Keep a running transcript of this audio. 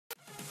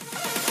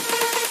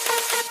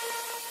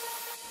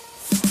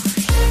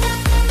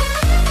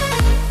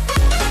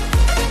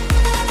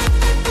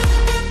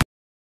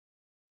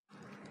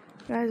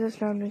guys,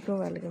 Assalamualaikum.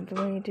 Welcome to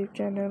my YouTube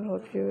channel.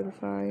 Hope you will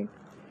find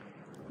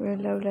may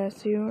love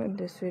bless you in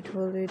this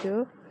beautiful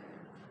video.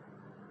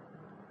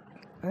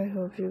 I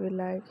hope you will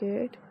like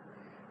it.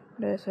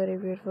 There's very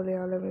beautifully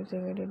all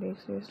amazing and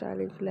unique new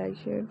styling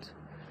collections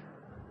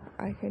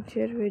I can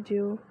share with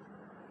you.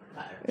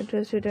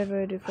 Interested and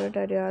very different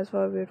ideas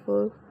for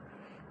beautiful,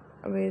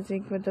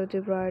 amazing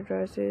Madhavti bride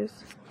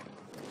dresses.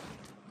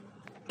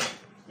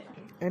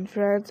 And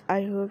friends,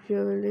 I hope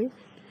you will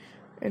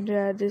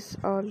enjoy this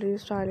all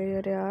these styling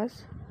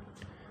ideas.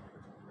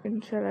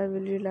 Inshallah,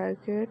 will you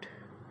like it?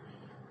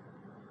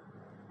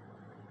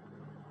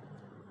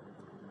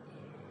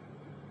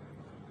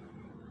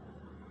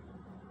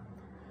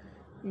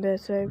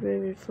 That's why very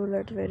beautiful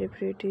and very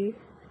pretty.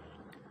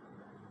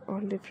 All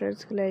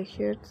different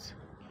collections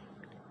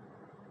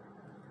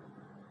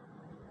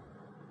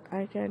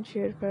I can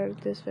share for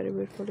this very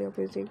beautifully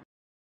amazing.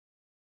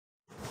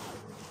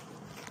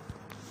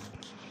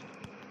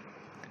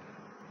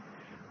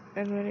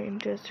 And very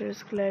interesting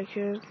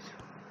collections.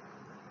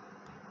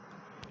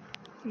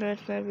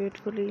 That's my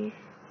beautifully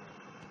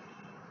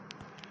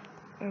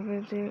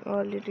amazing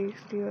all the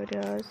new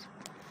ideas.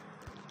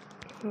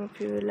 Hope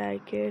you will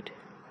like it.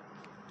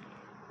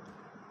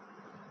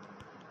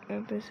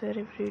 And it's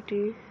very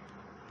pretty.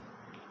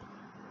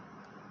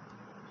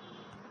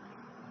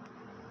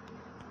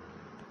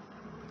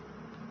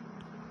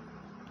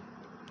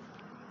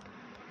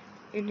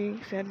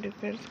 Unique and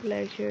different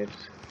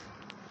collections.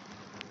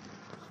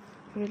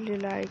 Really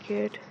like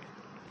it.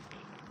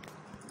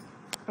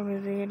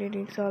 Amazing and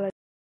unique all.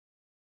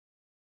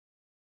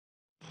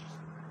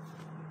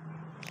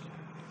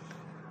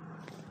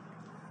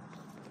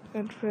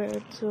 And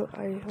friends, so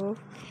I hope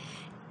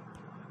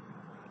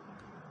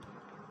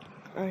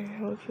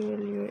you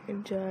will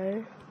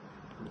enjoy.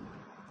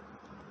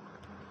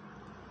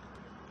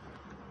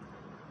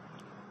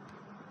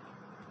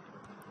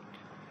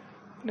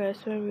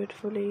 That's my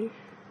beautifully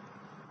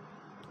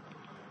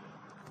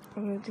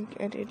amazing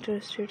and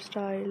interesting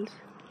styles.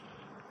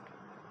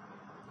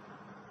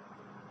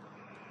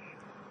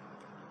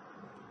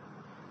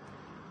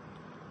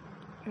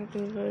 And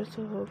I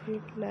so hope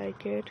you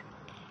like it.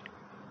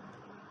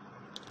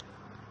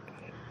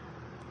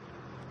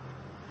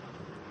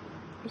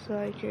 So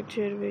I can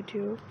share with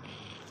you.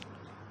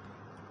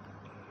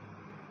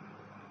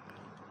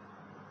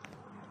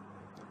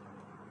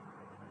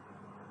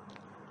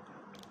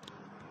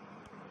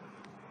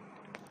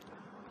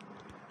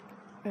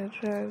 And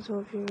friends,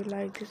 hope you will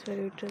like this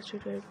very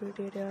interesting very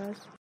pretty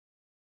areas.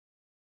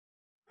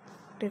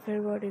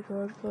 Different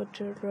bodycon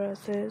culture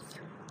dresses.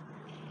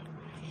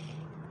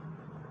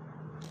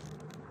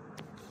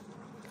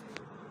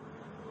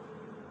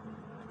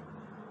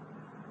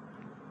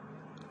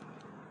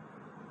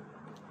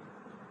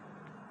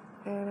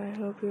 And I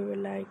hope you will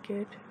like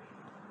it.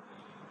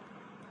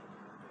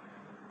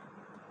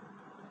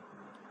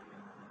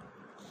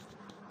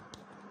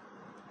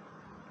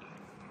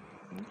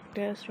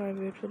 That's my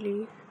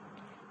beautifully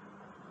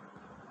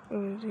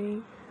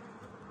amazing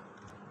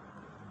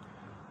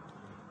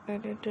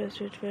and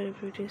interesting very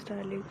pretty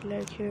styling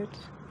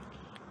collections.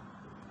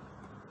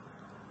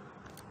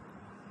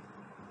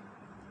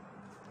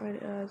 I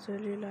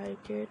really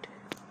like it.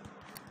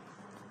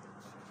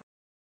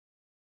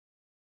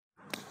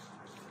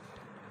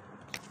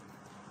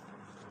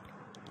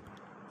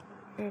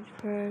 And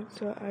friends,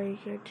 so I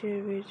can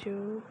share with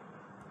you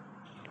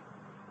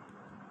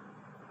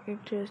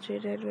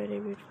interested and very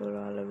beautiful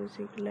all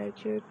amazing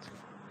collections.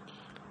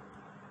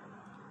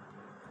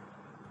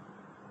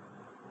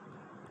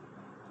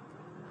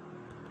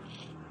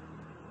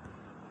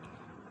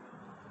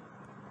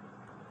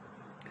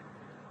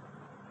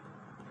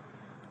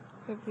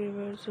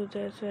 And so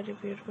that's very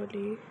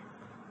beautifully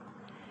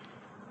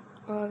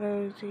all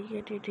amazing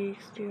and unique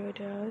new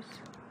ideas.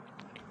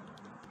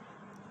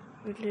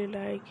 Really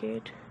like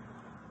it.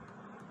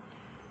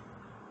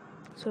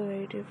 So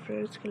very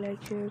different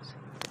collections.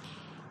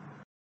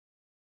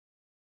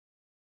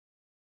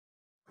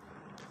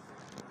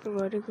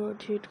 Bodycon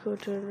cheat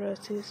cotton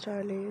dressy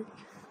styling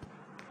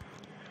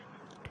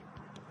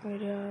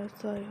ideas.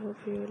 So I hope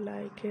you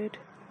like it.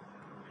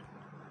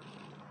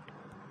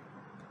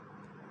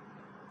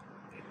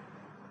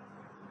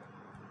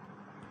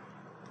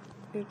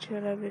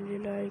 Inshallah, I really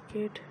like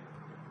it.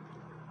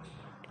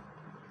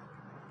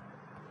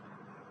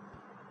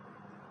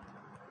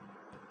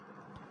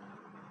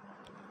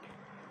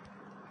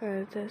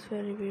 And that's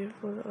very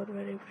beautiful or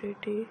very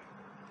pretty.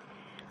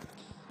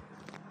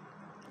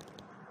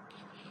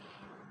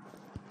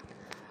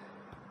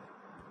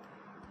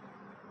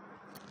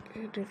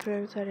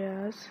 Different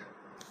areas.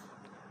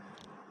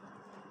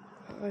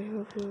 I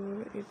hope you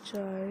will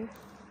enjoy.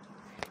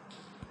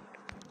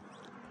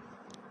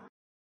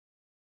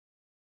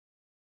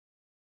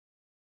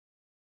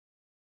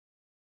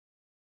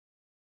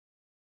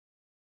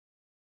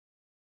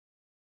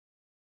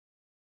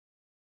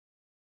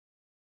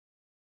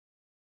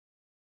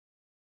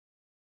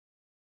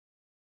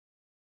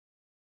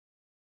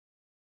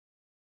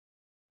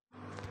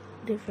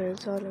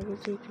 Different all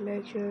music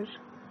lectures.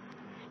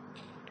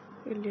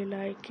 Will you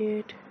like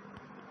it?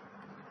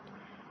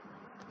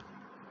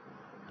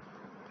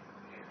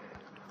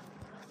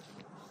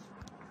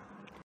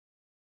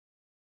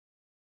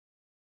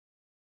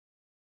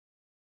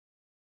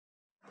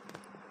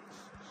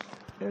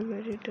 I'm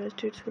very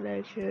interested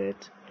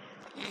selections.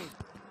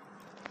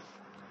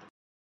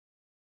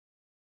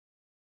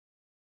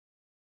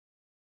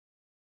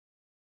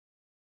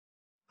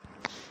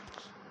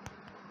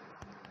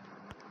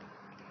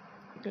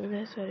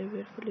 That's very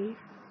beautifully.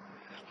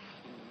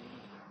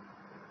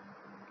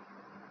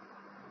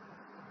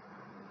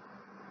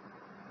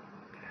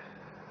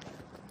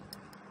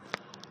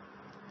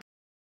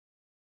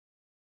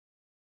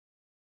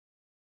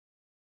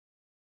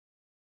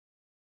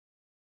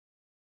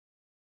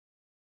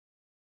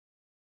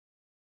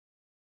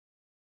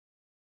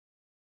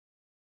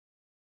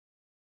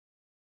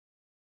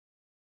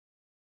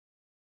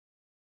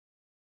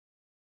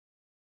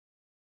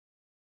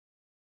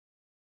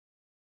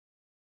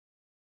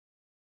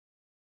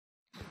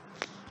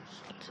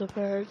 So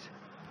first,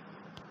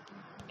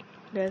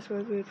 that's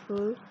very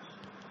beautiful.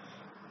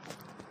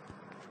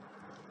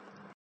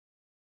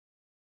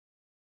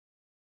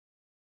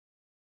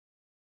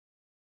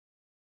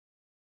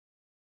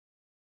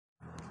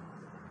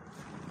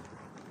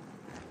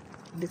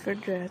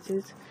 Different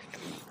dresses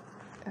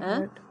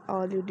and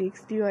all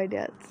unique new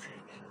ideas.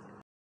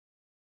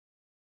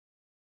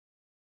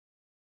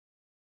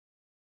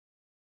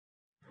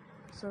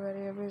 So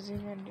very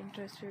amazing and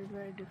interesting,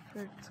 very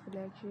different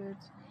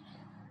collections.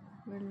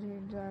 Really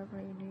enjoy my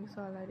unique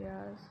all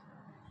ideas.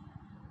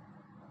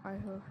 I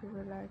hope you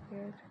will like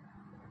it.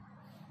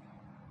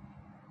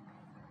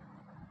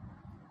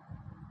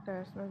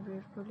 That's my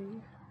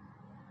beautifully.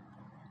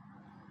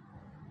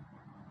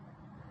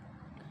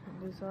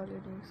 And this all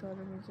unique, all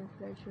amazing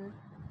collection.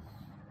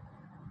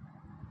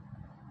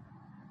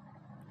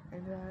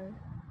 Enjoy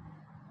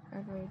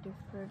and very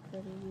different,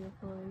 very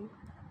beautiful,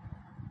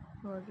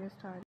 gorgeous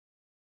style.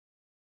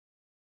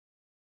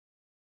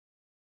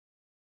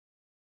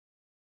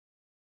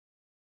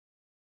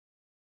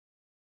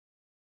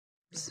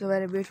 So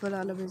very beautiful,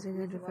 all amazing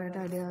and different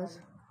ideas.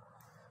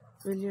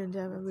 Will you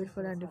enjoy my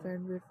beautiful and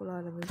different, beautiful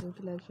all amazing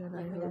collection?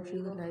 I hope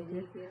you will like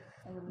it.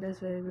 That's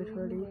very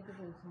beautifully.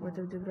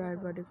 मतलब जो bride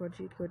body coat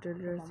sheet कोटेल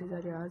dresses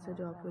ideas है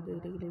जो आपको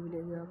देखने के लिए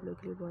मिलेंगे आप लोग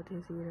के लिए बहुत ही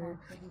हसीन है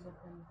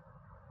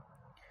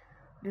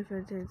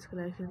डिफरेंट सेंस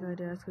कलेक्शन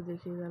आइडियाज़ को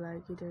देखिएगा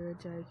लाइक कीजिएगा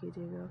एंजॉय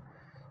कीजिएगा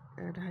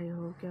एंड आई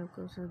होप कि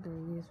आपको पसंद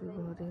आएंगे इसमें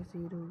बहुत ही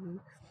हसीन होगी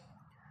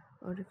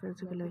और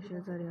डिफरेंट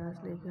कलेक्शन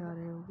आइडियाज़ लेके आ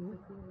रहे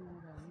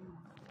होंगे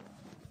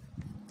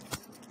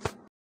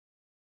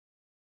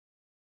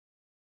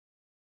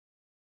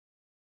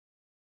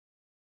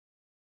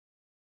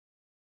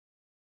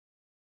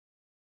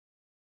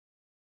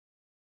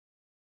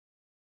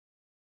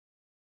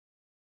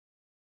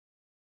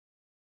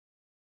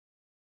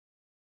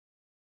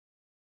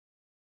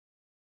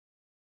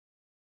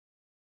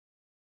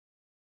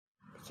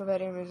So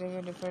very amazing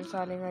and different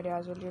styling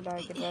ideas. Will you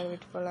like it? Very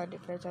beautiful and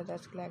different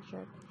such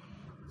collection.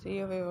 See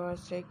you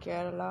viewers. Take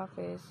care. Allah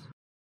Hafiz.